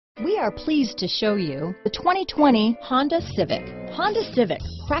We are pleased to show you the 2020 Honda Civic. Honda Civic,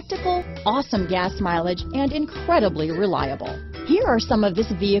 practical, awesome gas mileage, and incredibly reliable. Here are some of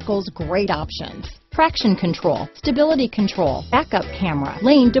this vehicle's great options: traction control, stability control, backup camera,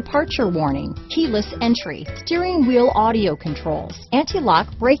 lane departure warning, keyless entry, steering wheel audio controls, anti-lock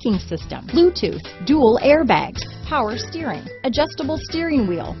braking system, Bluetooth, dual airbags, power steering, adjustable steering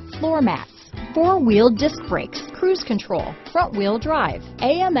wheel, floor mats, four-wheel disc brakes, cruise control, front-wheel drive,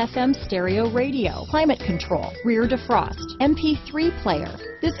 AM/FM stereo radio, climate control, rear defrost, MP3 player.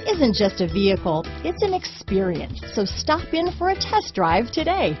 This isn't just a vehicle, it's an experience. So stop in for a test drive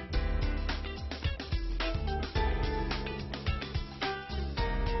today.